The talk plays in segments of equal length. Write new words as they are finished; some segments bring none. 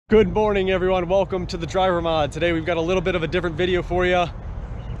Good morning, everyone. Welcome to the Driver Mod. Today we've got a little bit of a different video for you.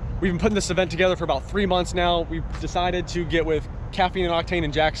 We've been putting this event together for about 3 months now. We've decided to get with Caffeine and Octane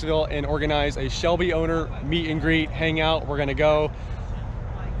in Jacksonville and organize a Shelby owner meet and greet, hangout. We're gonna go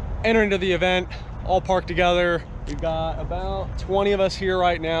enter into the event, all parked together. We've got about 20 of us here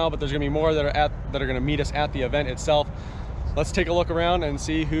right now, but there's gonna be more that are gonna meet us at the event itself. Let's take a look around and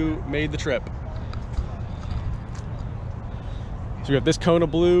see who made the trip. So we have this Kona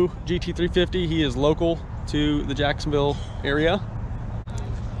Blue GT350. He is local to the Jacksonville area.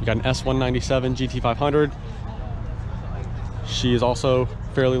 We got an S197 GT500. She is also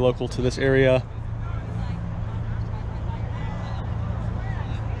fairly local to this area.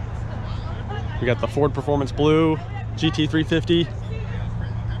 We got the Ford Performance Blue GT350.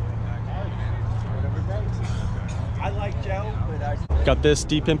 Got this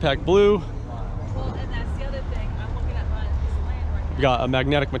Deep Impact Blue. We got a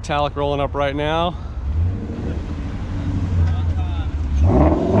magnetic metallic rolling up right now.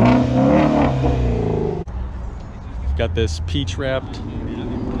 Got this peach wrapped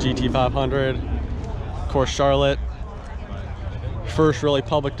GT500. Of course, Charlotte. First really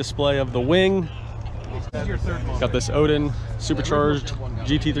public display of the wing. Got this Odin supercharged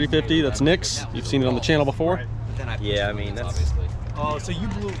GT350. That's Nick's. You've seen it on the channel before. Yeah, I mean that's. Oh, so you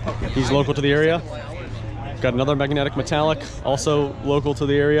blew. Okay. He's local to the area. Got another magnetic metallic, also local to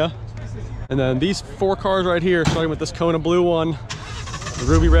the area. And then these 4 cars right here, starting with this Kona Blue one, the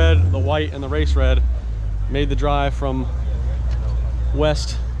ruby red, the white, and the race red, made the drive from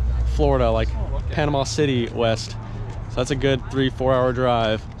West Florida, like Panama City West. So that's a good 3-4 hour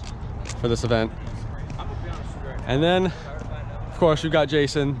drive for this event. And then, of course, we've got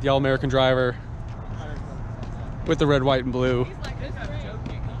Jason, the All-American driver, with the red, white, and blue.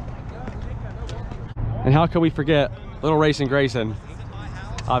 And how can we forget little Racing Grayson?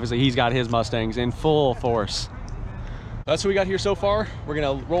 Obviously, he's got his Mustangs in full force. That's what we got here so far. We're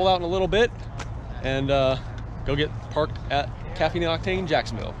gonna roll out in a little bit and go get parked at Caffeine and Octane,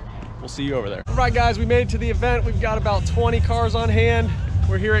 Jacksonville. We'll see you over there. All right, guys, we made it to the event. We've got about 20 cars on hand.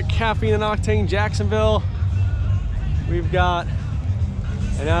 We're here at Caffeine and Octane, Jacksonville. We've got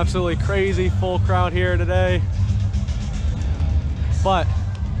an absolutely crazy full crowd here today. But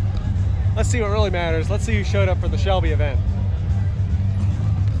let's see what really matters. Let's see who showed up for the Shelby event.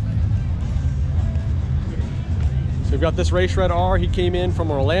 So we've got this Race Red R. He came in from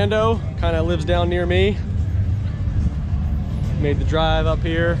Orlando, kind of lives down near me. Made the drive up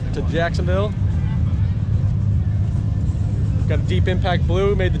here to Jacksonville. Got a Deep Impact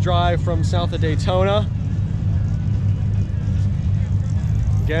Blue, made the drive from south of Daytona.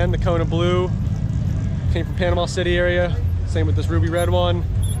 Again, the Kona Blue came from Panama City area. Same with this ruby red one.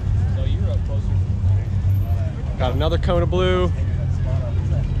 Got another Kona Blue.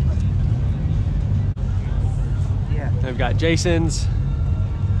 And we've got Jason's.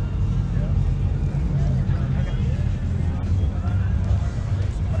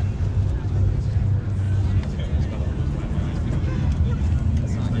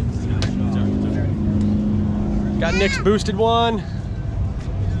 Got Nick's boosted one.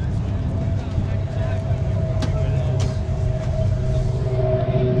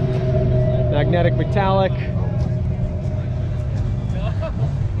 Magnetic metallic.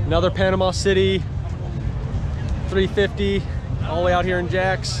 Another Panama City 350 all the way out here in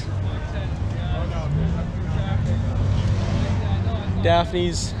Jax.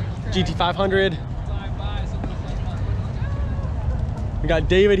 Daphne's GT500. We got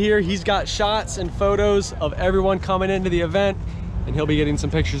David here. He's got shots and photos of everyone coming into the event, and he'll be getting some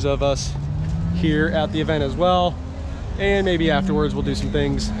pictures of us here at the event as well. And maybe afterwards we'll do some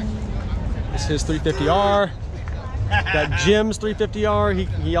things. This is his 350R. Got Jim's 350R.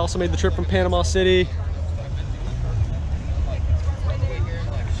 He also made the trip from Panama City.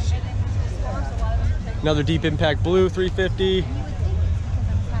 Another Deep Impact Blue 350.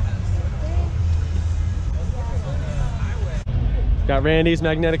 Got Randy's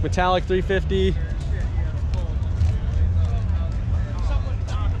Magnetic Metallic 350.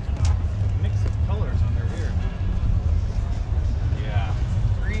 Mix of colors under here. Yeah.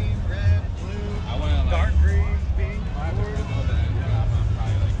 Green, red, blue, dark green, pink.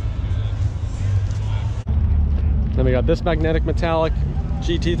 Then we got this Magnetic Metallic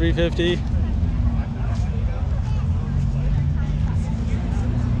GT350.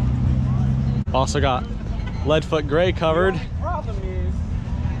 Also got Leadfoot Gray covered. Problem is,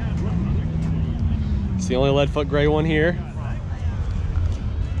 It's the only Leadfoot Gray one here.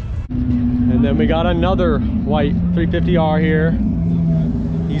 And then we got another white 350R here.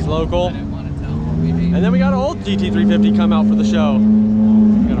 He's local. And then we got an old GT350 come out for the show.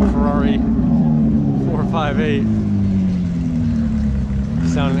 We got a 1.58.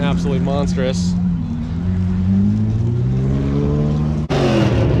 Sounding absolutely monstrous.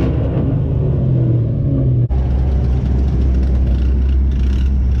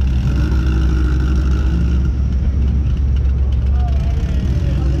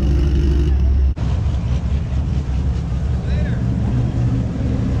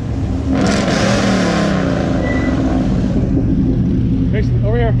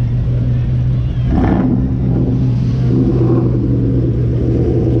 Over here.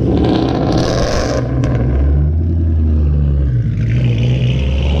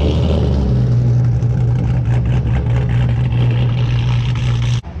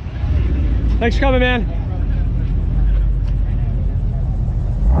 Thanks for coming, man.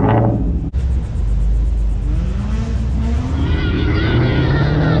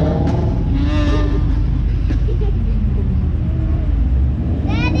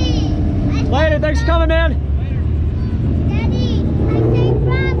 Later, thanks for coming, man. Daddy, I say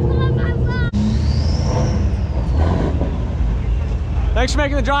run, come on my road. Thanks for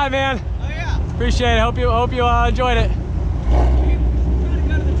making the drive, man. Oh yeah. Appreciate it. Hope you enjoyed it. Trying to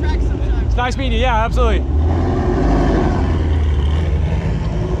go to the track sometime. It's nice meeting you. Yeah, absolutely.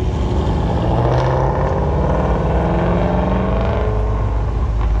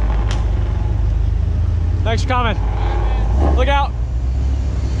 Thanks for coming. Look out.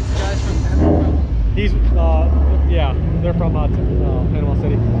 Guys from Panama. He's, yeah, they're from Panama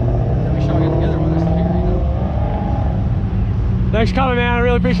City. We should all get together while they're still here, you know? Thanks for coming, man. I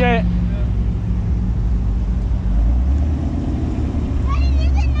really appreciate it. Daddy,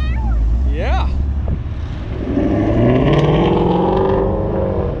 there's another one. Yeah.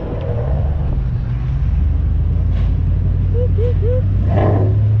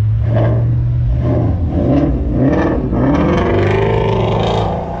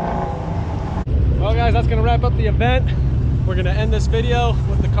 Well, guys, that's gonna wrap up the event. We're gonna end this video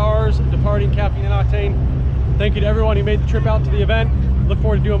with the cars departing Caffeine and Octane. Thank you to everyone who made the trip out to the event. Look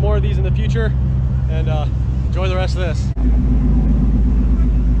forward to doing more of these in the future, and enjoy the rest of this.